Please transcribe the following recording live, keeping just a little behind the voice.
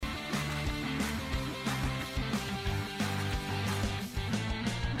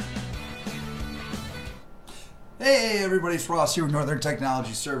Hey everybody, it's Ross here with Northern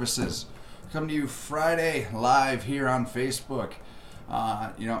Technology Services. Come to you Friday live here on Facebook.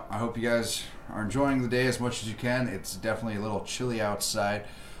 I hope you guys are enjoying the day as much as you can. It's definitely a little chilly outside.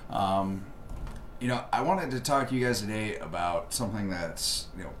 I wanted to talk to you guys today about something that's,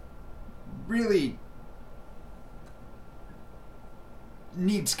 really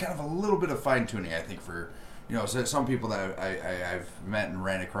needs kind of a little bit of fine tuning, I think, for, so some people that I've met and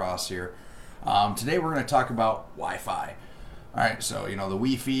ran across here. Today we're going to talk about Wi-Fi. All right, so the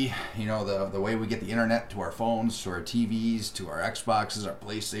Wi-Fi, the way we get the internet to our phones, to our TVs, to our Xboxes, our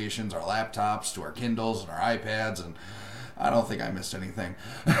PlayStations, our laptops, to our Kindles and our iPads, and I don't think I missed anything.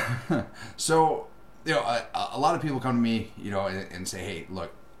 So, a lot of people come to me, and say, hey,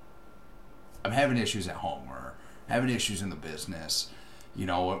 look, I'm having issues at home or having issues in the business.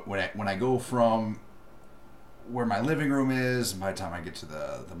 When I go from where my living room is, and by the time I get to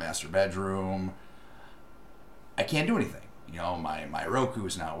the master bedroom, I can't do anything. My Roku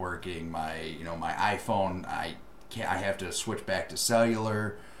is not working. My iPhone, I have to switch back to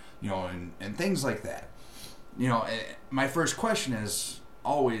cellular, and things like that. My first question is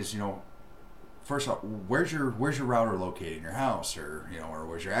always, first off, where's your router located in your house, or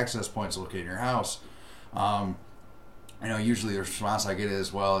where's your access points located in your house? Usually the response I get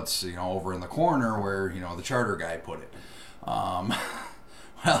is, well, it's, over in the corner where, the charter guy put it. Well,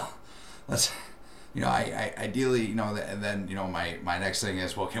 that's, ideally, and then, my next thing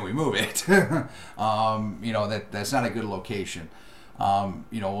is, well, can we move it? That's not a good location. One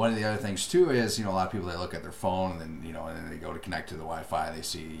of the other things too is, a lot of people, they look at their phone and then, and then they go to connect to the Wi-Fi. They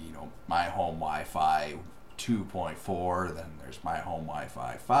see, my home Wi-Fi 2.4, then there's my home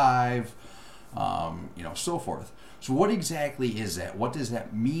Wi-Fi 5, so forth. So what exactly is that? What does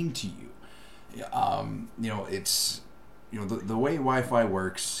that mean to you? It's, the way Wi-Fi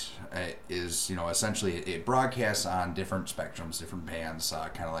works is, essentially it broadcasts on different spectrums, different bands,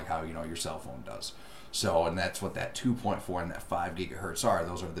 kind of like how, your cell phone does. So, and that's what that 2.4 and that 5 gigahertz are.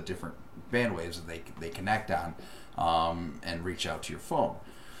 Those are the different band waves that they connect on, and reach out to your phone.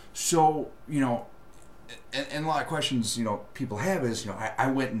 So, and a lot of questions, people have is, I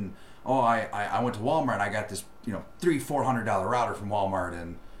went and, I went to Walmart and I got this, $300-400 router from Walmart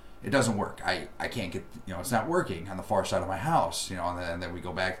and it doesn't work. I can't get, it's not working on the far side of my house, and then we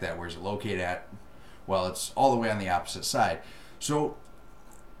go back to that. Where's it located at? Well, it's all the way on the opposite side. So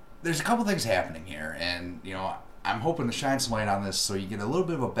there's a couple things happening here, and, I'm hoping to shine some light on this so you get a little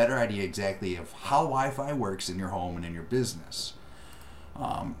bit of a better idea exactly of how Wi-Fi works in your home and in your business.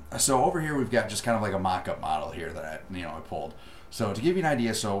 So over here we've got just kind of like a mock-up model here that I pulled. So to give you an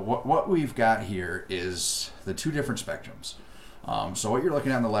idea, so what we've got here is the two different spectrums. So what you're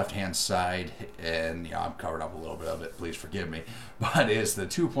looking at on the left-hand side, and I'm covered up a little bit of it, please forgive me, but is the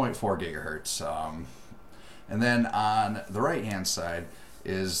 2.4 gigahertz. And then on the right-hand side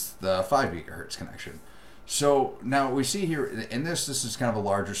is the 5 gigahertz connection. So now we see here, in this is kind of a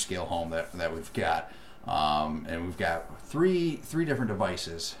larger scale home that we've got. And we've got three different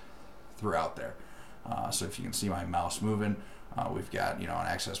devices throughout there. So if you can see my mouse moving, we've got, an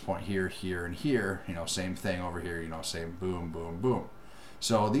access point here, here, and here, same thing over here, same boom, boom, boom.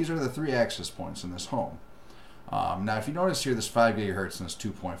 So these are the three access points in this home. Now if you notice here, this 5 gigahertz and this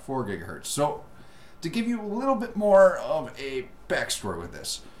 2.4 gigahertz. So to give you a little bit more of a backstory with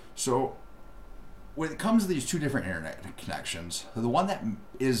this. So when it comes to these two different internet connections, the one that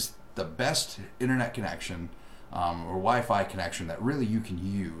is the best internet connection, or Wi-Fi connection that really you can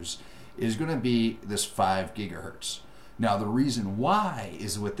use, is going to be this 5 gigahertz. Now the reason why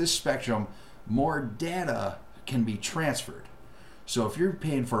is with this spectrum, more data can be transferred. So if you're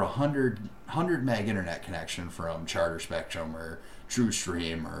paying for a 100 meg internet connection from Charter Spectrum or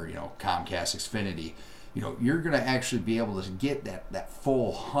TrueStream or Comcast Xfinity, you're going to actually be able to get that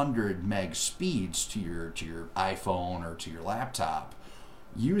full 100 meg speeds to your iPhone or to your laptop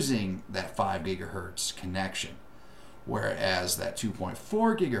using that 5 gigahertz connection. Whereas that 2.4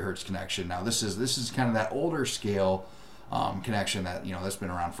 gigahertz connection, now this is kind of that older scale connection that that's been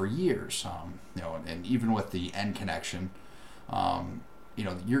around for years. And even with the N connection,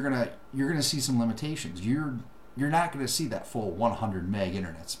 you're gonna see some limitations. You're not gonna see that full 100 meg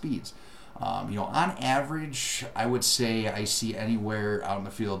internet speeds. On average, I would say I see anywhere out in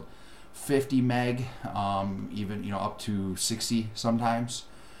the field 50 meg, even up to 60 sometimes.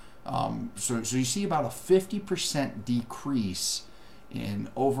 So you see about a 50% decrease in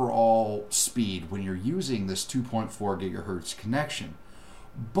overall speed when you're using this 2.4 gigahertz connection.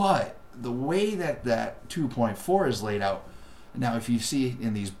 But the way that 2.4 is laid out, now if you see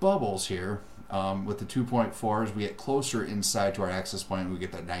in these bubbles here, with the 2.4, as we get closer inside to our access point, we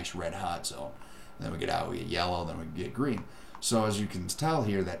get that nice red hot zone. then we get out, we get yellow, then we get green. So as you can tell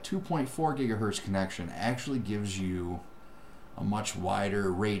here, that 2.4 gigahertz connection actually gives you a much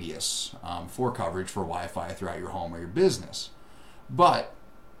wider radius for coverage for Wi-Fi throughout your home or your business. But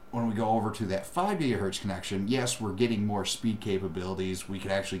when we go over to that 5 gigahertz connection, yes, we're getting more speed capabilities. We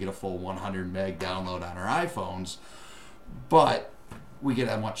could actually get a full 100 meg download on our iPhones, but we get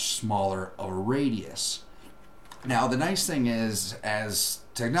a much smaller of a radius. Now, the nice thing is, as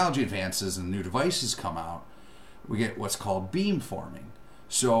technology advances and new devices come out, we get what's called beamforming.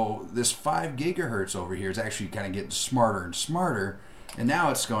 So this 5 gigahertz over here is actually kind of getting smarter and smarter, and now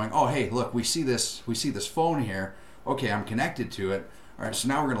it's going, oh hey, look, we see this phone here. Okay, I'm connected to it. All right, so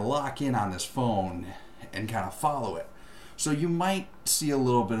now we're going to lock in on this phone and kind of follow it. So you might see a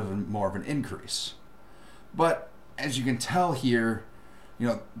little bit of more of an increase. But as you can tell here,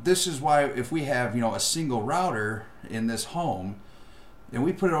 this is why if we have, a single router in this home and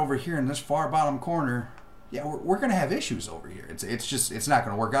we put it over here in this far bottom corner, yeah, we're going to have issues over here. It's not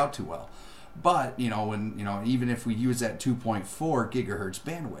going to work out too well. But, even if we use that 2.4 gigahertz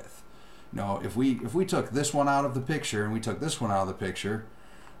bandwidth, if we took this one out of the picture and we took this one out of the picture,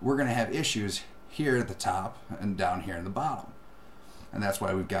 we're going to have issues here at the top and down here in the bottom. And that's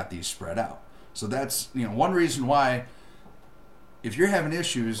why we've got these spread out. So that's, one reason why, if you're having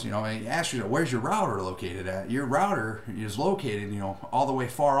issues, and you ask yourself, where's your router located at? Your router is located, all the way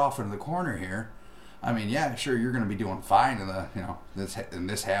far off into the corner here. I mean, yeah, sure, you're going to be doing fine in the, in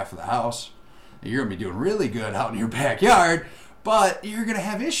this half of the house. You're going to be doing really good out in your backyard, but you're going to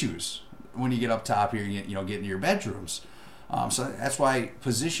have issues when you get up top here, and get into your bedrooms. So that's why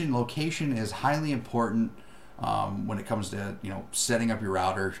position, location is highly important when it comes to, setting up your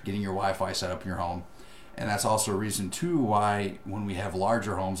router, getting your Wi-Fi set up in your home. And that's also a reason, too, why when we have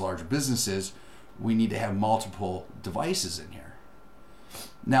larger homes, larger businesses, we need to have multiple devices in here.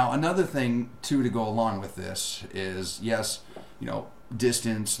 Now, another thing, too, to go along with this is, yes,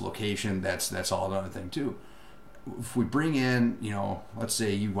 distance, location, that's all another thing, too. If we bring in, let's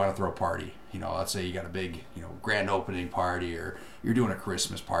say you want to throw a party, let's say you got a big, grand opening party, or you're doing a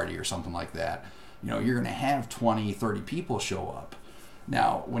Christmas party or something like that, you're going to have 20, 30 people show up.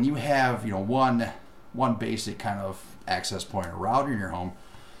 Now, when you have, one basic kind of access point or router in your home,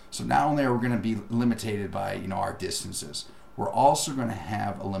 so not only are we going to be limited by, our distances, we're also going to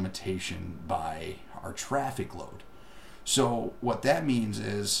have a limitation by our traffic load. So what that means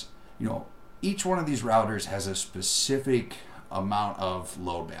is, each one of these routers has a specific amount of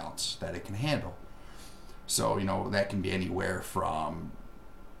load balance that it can handle. So, that can be anywhere from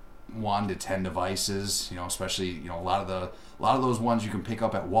 1 to 10 devices, especially, a lot of those ones you can pick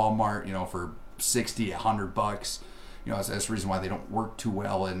up at Walmart, for $60, $100. That's the reason why they don't work too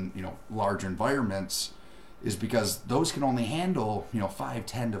well in, large environments, is because those can only handle, 5,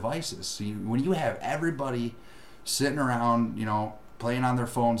 10 devices. So when you have everybody sitting around, playing on their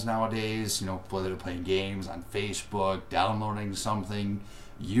phones nowadays, whether they're playing games on Facebook, downloading something,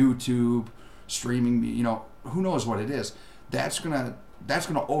 YouTube, streaming, who knows what it is, that's gonna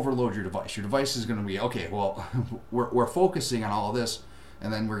overload your device. Your device is gonna be, okay, well, we're focusing on all of this,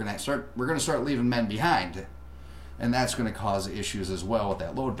 and then we're gonna start leaving men behind, and that's gonna cause issues as well with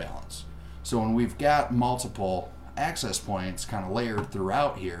that load balance. So when we've got multiple access points kind of layered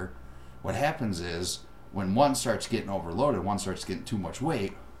throughout here, what happens is when one starts getting overloaded, one starts getting too much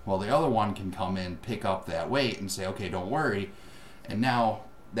weight, well, the other one can come in, pick up that weight and say, okay, don't worry. And now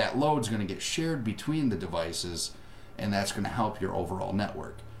that load's going to get shared between the devices, and that's going to help your overall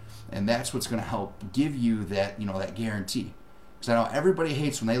network. And that's what's going to help give you that, that guarantee. Because I know everybody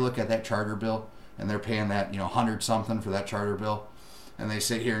hates when they look at that charter bill and they're paying that, 100 something for that charter bill, and they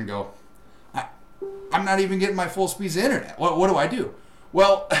sit here and go, I'm not even getting my full speeds of internet. What do I do?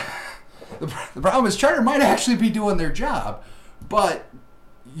 Well, the problem is Charter might actually be doing their job, but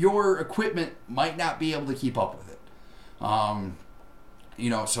your equipment might not be able to keep up with it.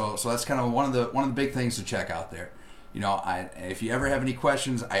 So that's kind of one of the big things to check out there. If you ever have any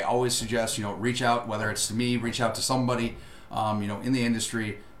questions, I always suggest, reach out, whether it's to me, reach out to somebody, in the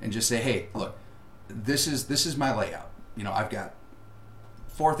industry, and just say, hey, look, this is my layout. I've got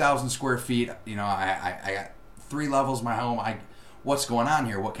 4,000 square feet. I got 3 levels in my home. What's going on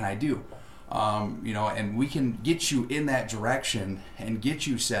here? What can I do? And we can get you in that direction and get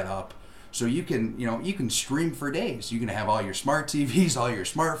you set up so you can stream for days. You can have all your smart TVs, all your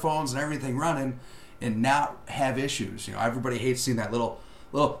smartphones, and everything running, and not have issues. Everybody hates seeing that little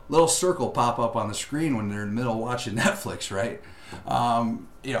circle pop up on the screen when they're in the middle of watching Netflix, right?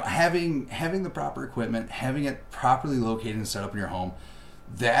 Having the proper equipment, having it properly located and set up in your home,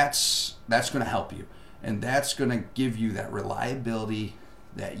 that's going to help you, and that's going to give you that reliability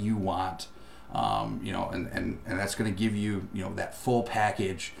that you want You know, and that's going to give you, you know, that full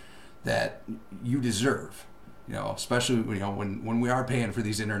package that you deserve. You know, especially, you know, when we are paying for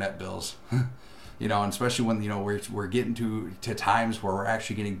these internet bills. You know, and especially when, you know, we're getting to times where we're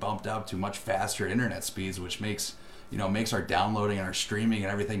actually getting bumped up to much faster internet speeds, which makes our downloading and our streaming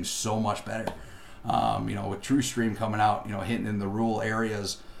and everything so much better. You know, with TrueStream coming out, you know, hitting in the rural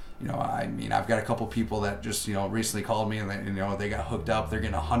areas, you know, I mean, I've got a couple people that just, you know, recently called me and they, you know, they got hooked up. They're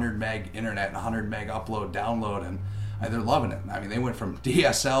getting 100 meg internet and 100 meg upload, download, and they're loving it. I mean, they went from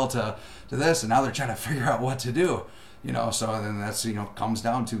DSL to this, and now they're trying to figure out what to do. You know, so then that's, you know, comes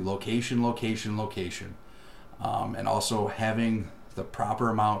down to location, and also having the proper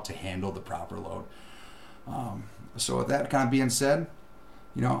amount to handle the proper load. So with that kind of being said,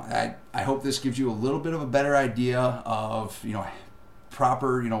 you know, I hope this gives you a little bit of a better idea of, you know,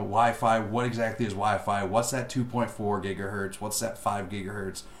 proper, you know, Wi-Fi. What exactly is Wi-Fi? What's that 2.4 gigahertz? What's that 5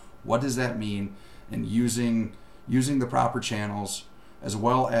 gigahertz? What does that mean? And using the proper channels, as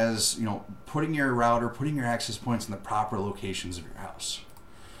well as, you know, putting your router, putting your access points in the proper locations of your house.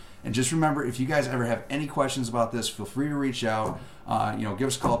 And just remember, if you guys ever have any questions about this, feel free to reach out. You know, give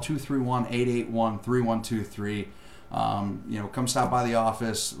us a call, 231-881-3123. You know, come stop by the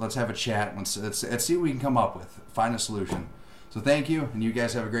office. Let's have a chat. Let's see what we can come up with. Find a solution. So thank you, and you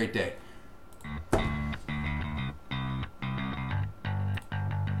guys have a great day.